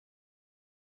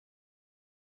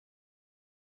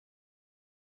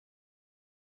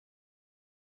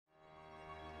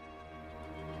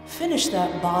finish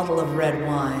that bottle of red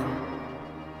wine,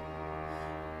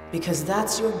 because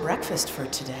that's your breakfast for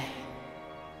today.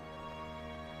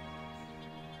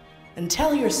 And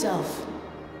tell yourself,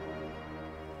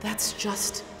 that's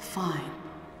just fine.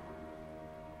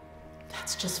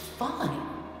 That's just fine.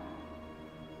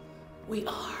 We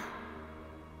are.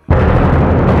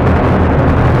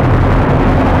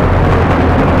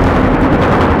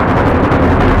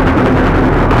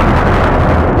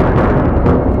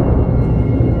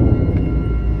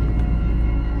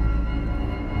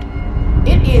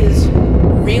 It is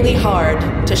really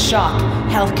hard to shock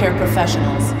healthcare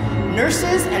professionals.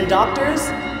 Nurses and doctors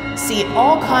see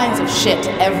all kinds of shit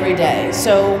every day.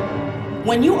 So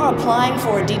when you are applying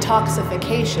for a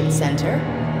detoxification center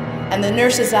and the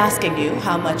nurse is asking you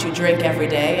how much you drink every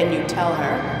day and you tell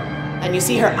her, and you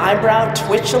see her eyebrow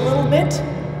twitch a little bit,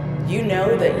 you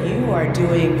know that you are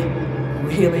doing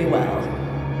really well.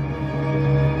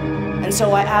 And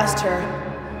so I asked her,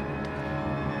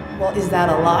 well, is that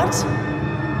a lot?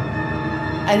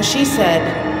 And she said,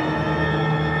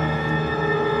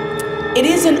 it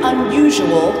is an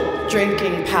unusual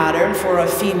drinking pattern for a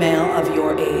female of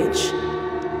your age.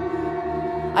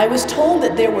 I was told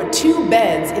that there were 2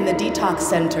 beds in the detox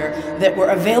center that were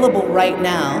available right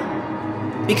now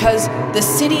because the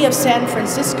city of San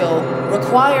Francisco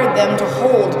required them to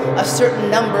hold a certain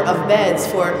number of beds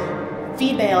for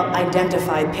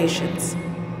female-identified patients.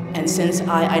 And since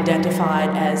I identified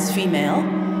as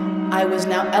female, I was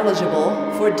now eligible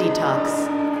for detox,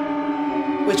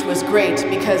 which was great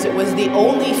because it was the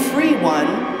only free one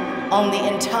on the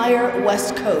entire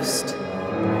West Coast.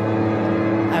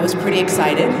 I was pretty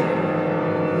excited.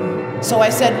 So I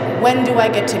said, when do I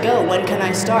get to go? When can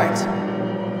I start?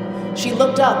 She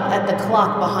looked up at the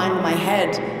clock behind my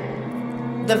head.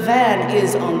 The van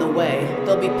is on the way.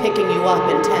 They'll be picking you up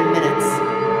in 10 minutes.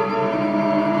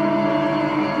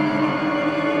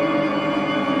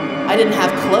 I didn't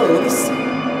have clothes.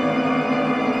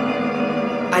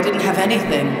 I didn't have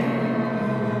anything.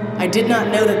 I did not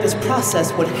know that this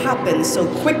process would happen so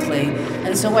quickly,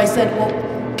 and so I said, well,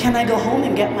 can I go home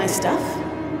and get my stuff?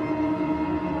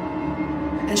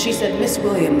 And she said, Miss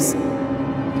Williams,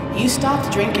 you stopped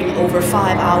drinking over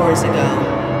 5 hours ago.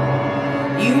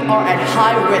 You are at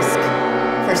high risk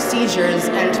for seizures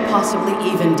and possibly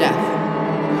even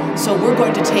death. So we're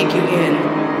going to take you in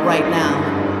right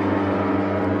now.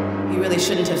 You really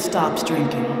shouldn't have stopped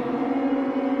drinking.